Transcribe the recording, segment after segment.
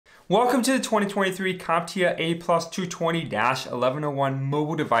Welcome to the 2023 CompTIA A plus 220-1101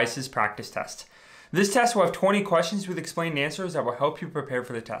 mobile devices practice test. This test will have 20 questions with explained answers that will help you prepare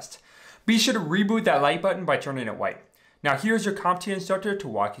for the test. Be sure to reboot that light button by turning it white. Now here's your CompTIA instructor to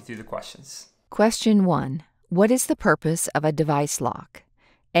walk you through the questions. Question 1. What is the purpose of a device lock?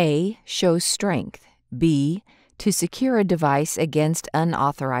 A. Shows strength. B. To secure a device against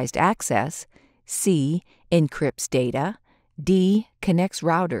unauthorized access. C. Encrypts data. D. Connects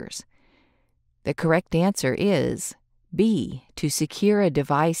routers. The correct answer is B. To secure a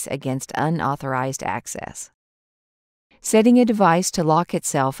device against unauthorized access. Setting a device to lock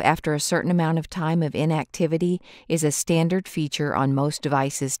itself after a certain amount of time of inactivity is a standard feature on most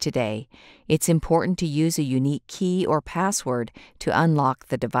devices today. It's important to use a unique key or password to unlock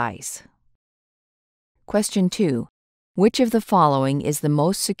the device. Question 2. Which of the following is the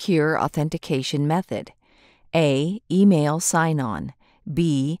most secure authentication method? A. Email sign-on.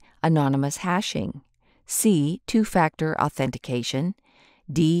 B. Anonymous hashing. C. Two-factor authentication.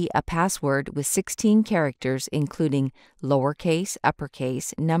 D. A password with 16 characters including lowercase,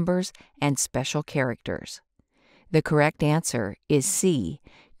 uppercase, numbers, and special characters. The correct answer is C.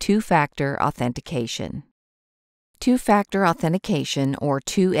 Two-factor authentication. Two-factor authentication, or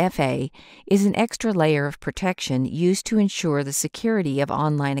 2FA, is an extra layer of protection used to ensure the security of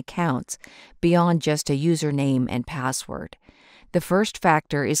online accounts beyond just a username and password. The first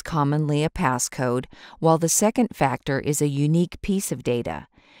factor is commonly a passcode, while the second factor is a unique piece of data.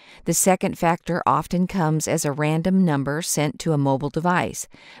 The second factor often comes as a random number sent to a mobile device,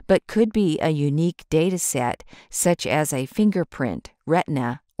 but could be a unique data set such as a fingerprint,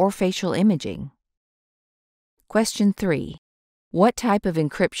 retina, or facial imaging. Question 3. What type of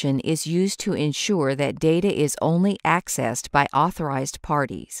encryption is used to ensure that data is only accessed by authorized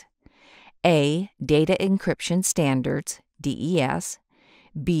parties? A. Data encryption standards, DES.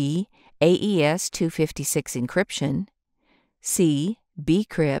 B. AES 256 encryption. C.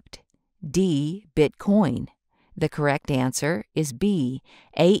 Bcrypt. D. Bitcoin. The correct answer is B.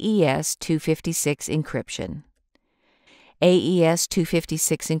 AES 256 encryption. AES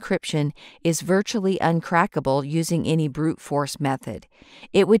 256 encryption is virtually uncrackable using any brute force method.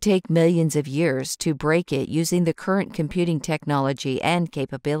 It would take millions of years to break it using the current computing technology and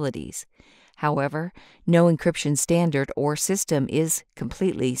capabilities. However, no encryption standard or system is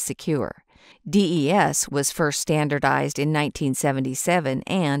completely secure. DES was first standardized in 1977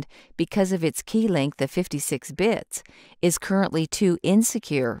 and, because of its key length of 56 bits, is currently too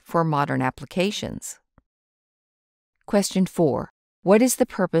insecure for modern applications. Question 4. What is the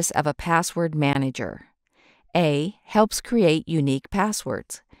purpose of a password manager? A. Helps create unique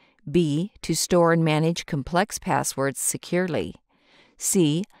passwords. B. To store and manage complex passwords securely.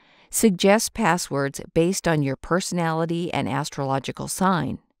 C. Suggests passwords based on your personality and astrological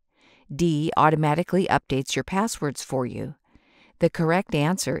sign. D. Automatically updates your passwords for you. The correct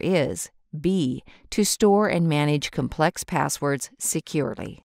answer is B. To store and manage complex passwords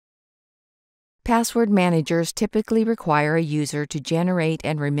securely. Password managers typically require a user to generate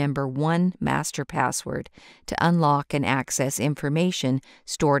and remember one master password to unlock and access information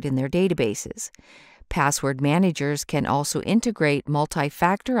stored in their databases. Password managers can also integrate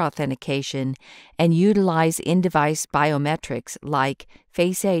multi-factor authentication and utilize in-device biometrics like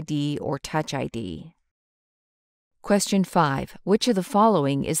Face ID or Touch ID. Question 5. Which of the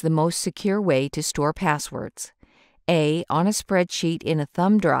following is the most secure way to store passwords? A. On a spreadsheet in a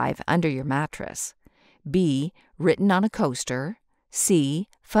thumb drive under your mattress. B. Written on a coaster. C.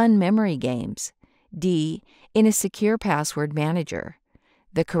 Fun memory games. D. In a secure password manager.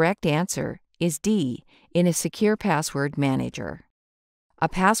 The correct answer is D. In a secure password manager. A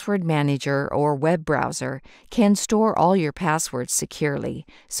password manager or web browser can store all your passwords securely,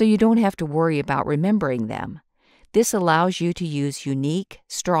 so you don't have to worry about remembering them. This allows you to use unique,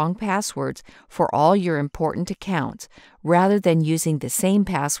 strong passwords for all your important accounts rather than using the same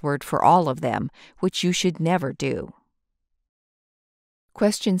password for all of them, which you should never do.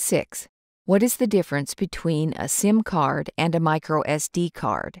 Question 6. What is the difference between a SIM card and a microSD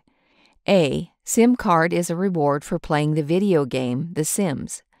card? A. SIM card is a reward for playing the video game The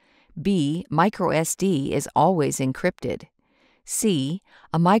Sims. B. MicroSD is always encrypted. C.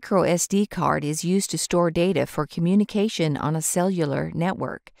 A microSD card is used to store data for communication on a cellular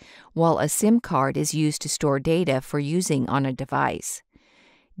network, while a SIM card is used to store data for using on a device.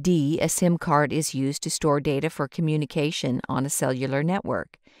 D. A SIM card is used to store data for communication on a cellular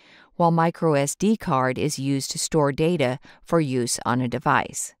network, while microSD card is used to store data for use on a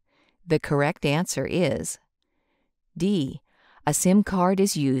device. The correct answer is D. A SIM card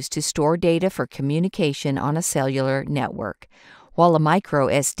is used to store data for communication on a cellular network, while a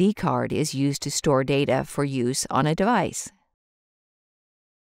microSD card is used to store data for use on a device.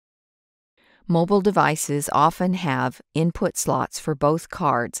 Mobile devices often have input slots for both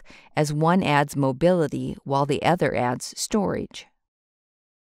cards, as one adds mobility while the other adds storage.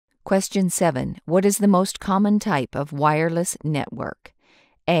 Question 7. What is the most common type of wireless network?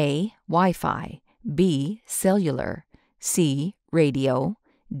 A. Wi-Fi, B. Cellular, C. Radio,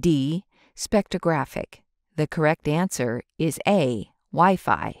 D. Spectrographic. The correct answer is A.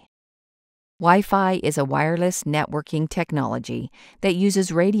 Wi-Fi. Wi-Fi is a wireless networking technology that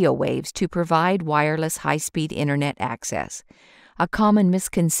uses radio waves to provide wireless high-speed internet access. A common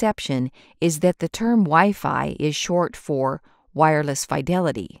misconception is that the term Wi-Fi is short for wireless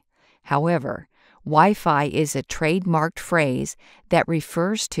fidelity. However, Wi-Fi is a trademarked phrase that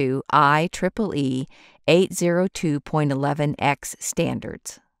refers to IEEE 802.11x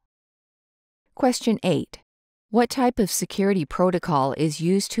standards. Question 8. What type of security protocol is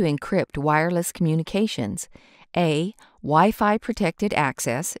used to encrypt wireless communications? A. Wi-Fi Protected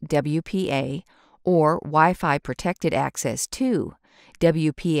Access, WPA, or Wi-Fi Protected Access 2,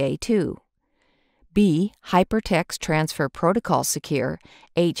 WPA2. B. Hypertext Transfer Protocol Secure,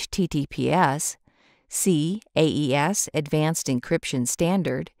 HTTPS. C. AES Advanced Encryption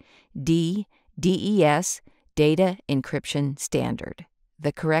Standard. D. DES Data Encryption Standard.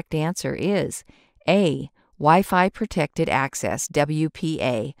 The correct answer is A. Wi-Fi Protected Access,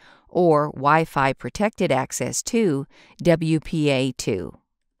 WPA, or Wi-Fi Protected Access 2, WPA2.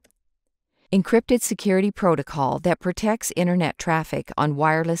 Encrypted security protocol that protects Internet traffic on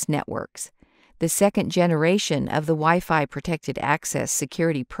wireless networks. The second generation of the Wi-Fi Protected Access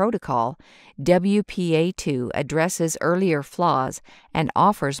Security Protocol, WPA2, addresses earlier flaws and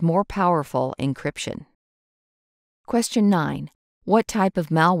offers more powerful encryption. Question 9. What type of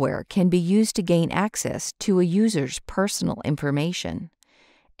malware can be used to gain access to a user's personal information?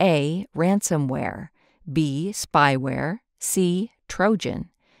 A. Ransomware, B. Spyware, C.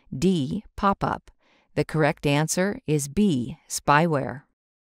 Trojan, D. Pop-up. The correct answer is B. Spyware.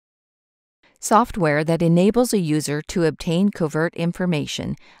 Software that enables a user to obtain covert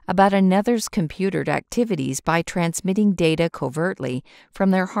information about another's computer activities by transmitting data covertly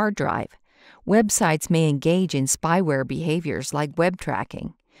from their hard drive. Websites may engage in spyware behaviors like web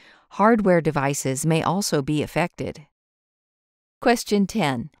tracking. Hardware devices may also be affected. Question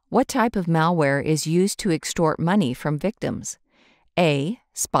 10. What type of malware is used to extort money from victims? A.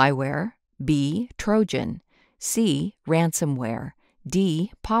 Spyware, B. Trojan, C. Ransomware,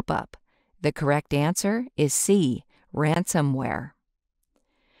 D. Pop-up. The correct answer is C. Ransomware.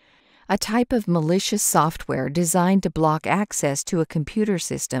 A type of malicious software designed to block access to a computer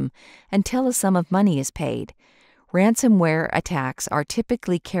system until a sum of money is paid. Ransomware attacks are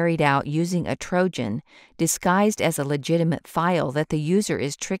typically carried out using a Trojan disguised as a legitimate file that the user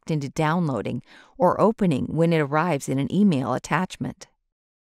is tricked into downloading or opening when it arrives in an email attachment.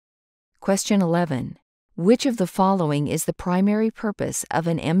 Question 11. Which of the following is the primary purpose of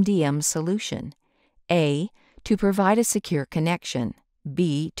an MDM solution? A. To provide a secure connection.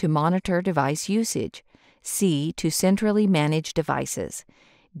 B. To monitor device usage. C. To centrally manage devices.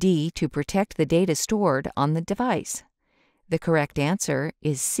 D. To protect the data stored on the device. The correct answer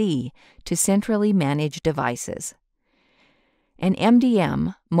is C. To centrally manage devices. An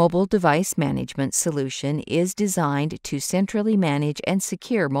MDM, mobile device management solution, is designed to centrally manage and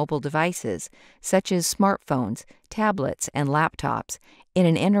secure mobile devices, such as smartphones, tablets, and laptops, in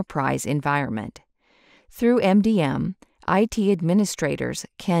an enterprise environment. Through MDM, IT administrators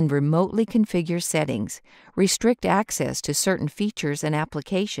can remotely configure settings, restrict access to certain features and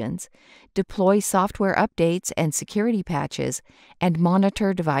applications, deploy software updates and security patches, and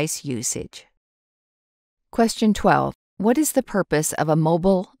monitor device usage. Question 12. What is the purpose of a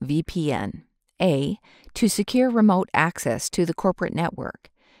mobile VPN? A. To secure remote access to the corporate network.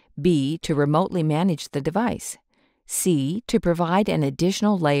 B. To remotely manage the device. C. To provide an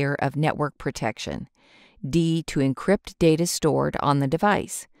additional layer of network protection. D. To encrypt data stored on the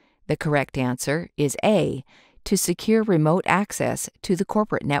device. The correct answer is A. To secure remote access to the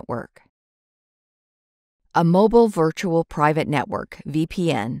corporate network. A mobile virtual private network,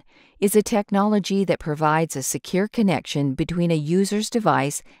 VPN, is a technology that provides a secure connection between a user's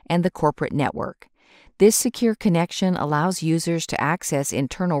device and the corporate network. This secure connection allows users to access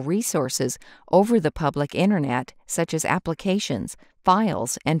internal resources over the public internet, such as applications,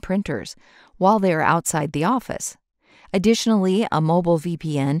 files, and printers, while they are outside the office. Additionally, a mobile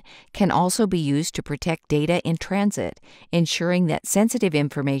VPN can also be used to protect data in transit, ensuring that sensitive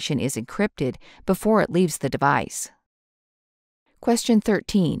information is encrypted before it leaves the device. Question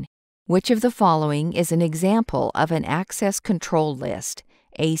 13. Which of the following is an example of an access control list,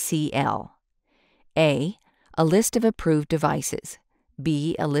 ACL? A. A list of approved devices.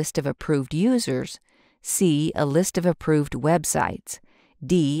 B. A list of approved users. C. A list of approved websites.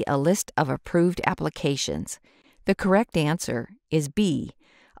 D. A list of approved applications. The correct answer is B.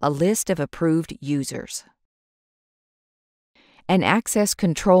 A list of approved users. An access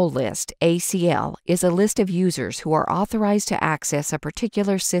control list, ACL, is a list of users who are authorized to access a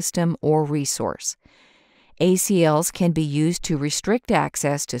particular system or resource. ACLs can be used to restrict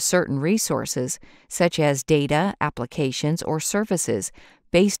access to certain resources, such as data, applications, or services,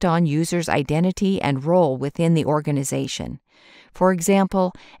 based on users' identity and role within the organization. For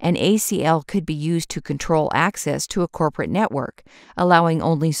example, an ACL could be used to control access to a corporate network, allowing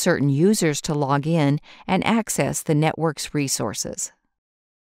only certain users to log in and access the network's resources.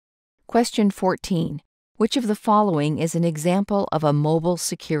 Question 14. Which of the following is an example of a mobile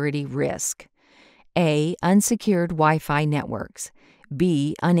security risk? A. Unsecured Wi-Fi networks.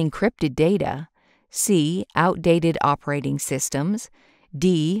 B. Unencrypted data. C. Outdated operating systems.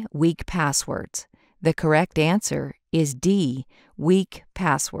 D. Weak passwords. The correct answer is D. Weak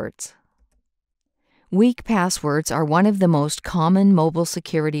passwords. Weak passwords are one of the most common mobile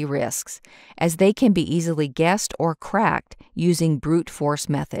security risks, as they can be easily guessed or cracked using brute force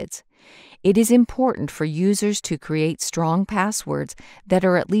methods. It is important for users to create strong passwords that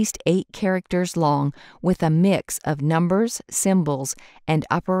are at least 8 characters long with a mix of numbers, symbols, and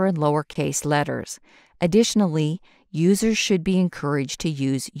upper and lowercase letters. Additionally, users should be encouraged to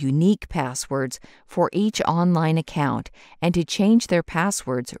use unique passwords for each online account and to change their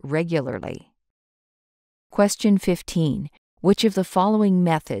passwords regularly. Question 15. Which of the following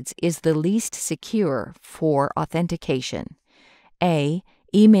methods is the least secure for authentication? A.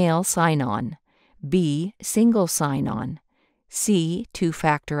 Email sign-on. B. Single sign-on. C.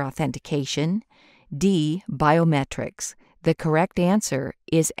 Two-factor authentication. D. Biometrics. The correct answer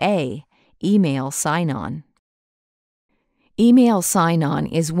is A. Email sign-on. Email sign-on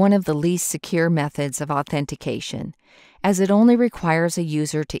is one of the least secure methods of authentication, as it only requires a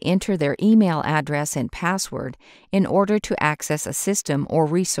user to enter their email address and password in order to access a system or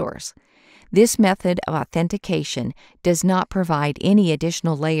resource. This method of authentication does not provide any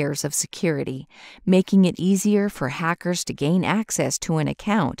additional layers of security, making it easier for hackers to gain access to an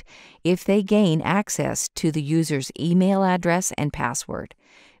account if they gain access to the user's email address and password.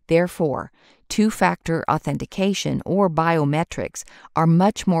 Therefore, two-factor authentication or biometrics are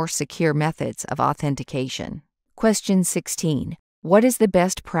much more secure methods of authentication. Question 16. What is the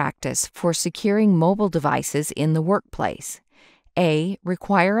best practice for securing mobile devices in the workplace? A.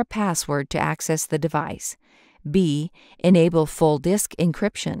 Require a password to access the device. B. Enable full disk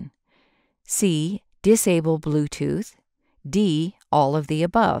encryption. C. Disable Bluetooth. D. All of the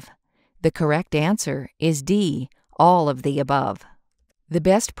above. The correct answer is D. All of the above. The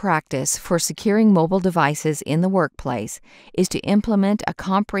best practice for securing mobile devices in the workplace is to implement a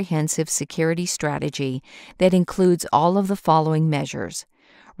comprehensive security strategy that includes all of the following measures: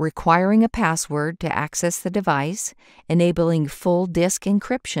 requiring a password to access the device, enabling full disk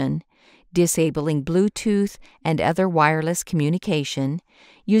encryption, disabling Bluetooth and other wireless communication,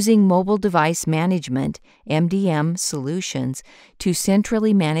 using mobile device management (MDM) solutions to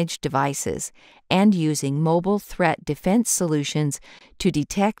centrally manage devices, and using mobile threat defense solutions to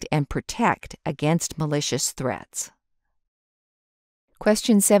detect and protect against malicious threats.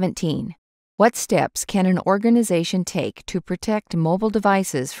 Question 17. What steps can an organization take to protect mobile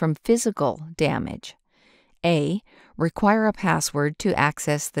devices from physical damage? A. Require a password to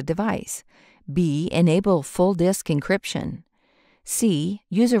access the device. B. Enable full disk encryption. C.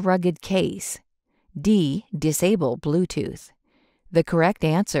 Use a rugged case. D. Disable Bluetooth. The correct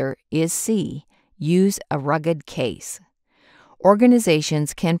answer is C. Use a rugged case.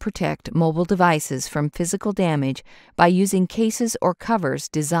 Organizations can protect mobile devices from physical damage by using cases or covers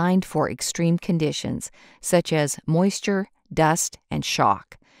designed for extreme conditions, such as moisture, dust, and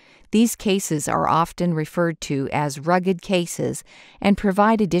shock. These cases are often referred to as rugged cases and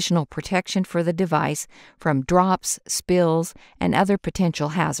provide additional protection for the device from drops, spills, and other potential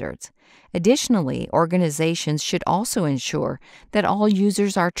hazards. Additionally, organizations should also ensure that all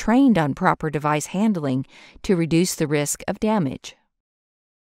users are trained on proper device handling to reduce the risk of damage.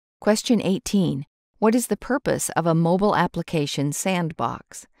 Question 18. What is the purpose of a mobile application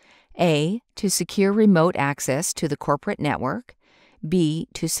sandbox? A. To secure remote access to the corporate network. B.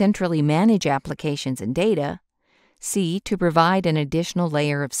 To centrally manage applications and data. C. To provide an additional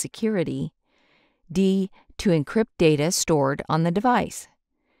layer of security. D. To encrypt data stored on the device.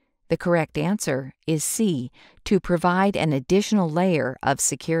 The correct answer is C. To provide an additional layer of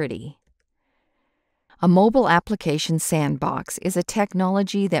security. A mobile application sandbox is a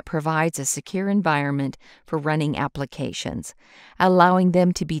technology that provides a secure environment for running applications, allowing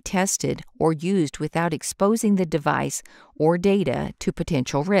them to be tested or used without exposing the device or data to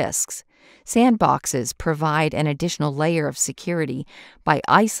potential risks. Sandboxes provide an additional layer of security by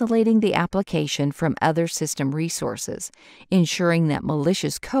isolating the application from other system resources, ensuring that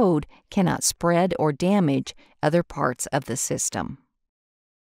malicious code cannot spread or damage other parts of the system.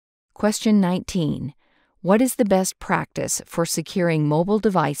 Question 19. What is the best practice for securing mobile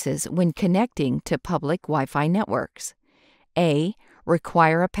devices when connecting to public Wi-Fi networks? A.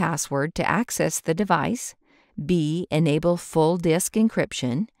 Require a password to access the device. B. Enable full disk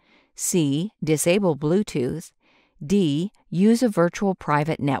encryption. C. Disable Bluetooth. D. Use a virtual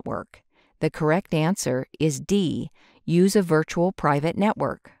private network. The correct answer is D. Use a virtual private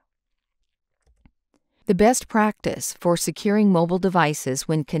network. The best practice for securing mobile devices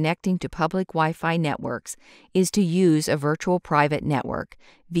when connecting to public Wi-Fi networks is to use a virtual private network,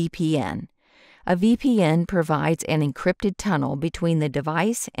 VPN. A VPN provides an encrypted tunnel between the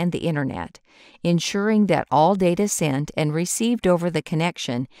device and the Internet, ensuring that all data sent and received over the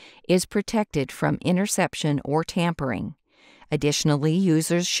connection is protected from interception or tampering. Additionally,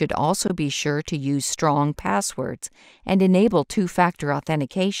 users should also be sure to use strong passwords and enable two-factor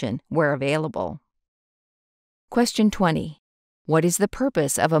authentication where available. Question 20. What is the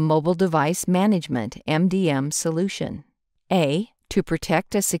purpose of a mobile device management (MDM) solution? A. To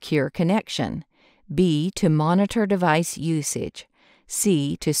protect a secure connection. B. To monitor device usage.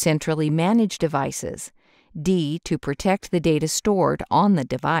 C. To centrally manage devices. D. To protect the data stored on the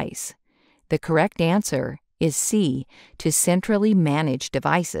device. The correct answer is C. To centrally manage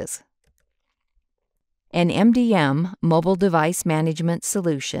devices. An MDM, mobile device management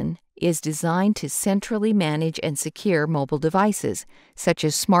solution, is designed to centrally manage and secure mobile devices, such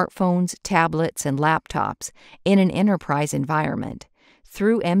as smartphones, tablets, and laptops, in an enterprise environment.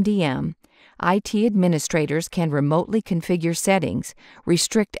 Through MDM, IT administrators can remotely configure settings,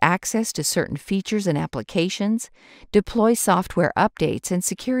 restrict access to certain features and applications, deploy software updates and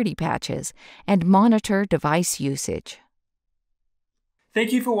security patches, and monitor device usage.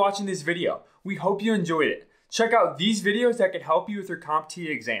 Thank you for watching this video. We hope you enjoyed it. Check out these videos that can help you with your CompTIA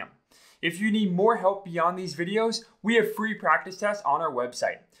exam. If you need more help beyond these videos, we have free practice tests on our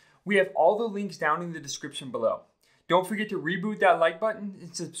website. We have all the links down in the description below. Don't forget to reboot that like button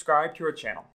and subscribe to our channel.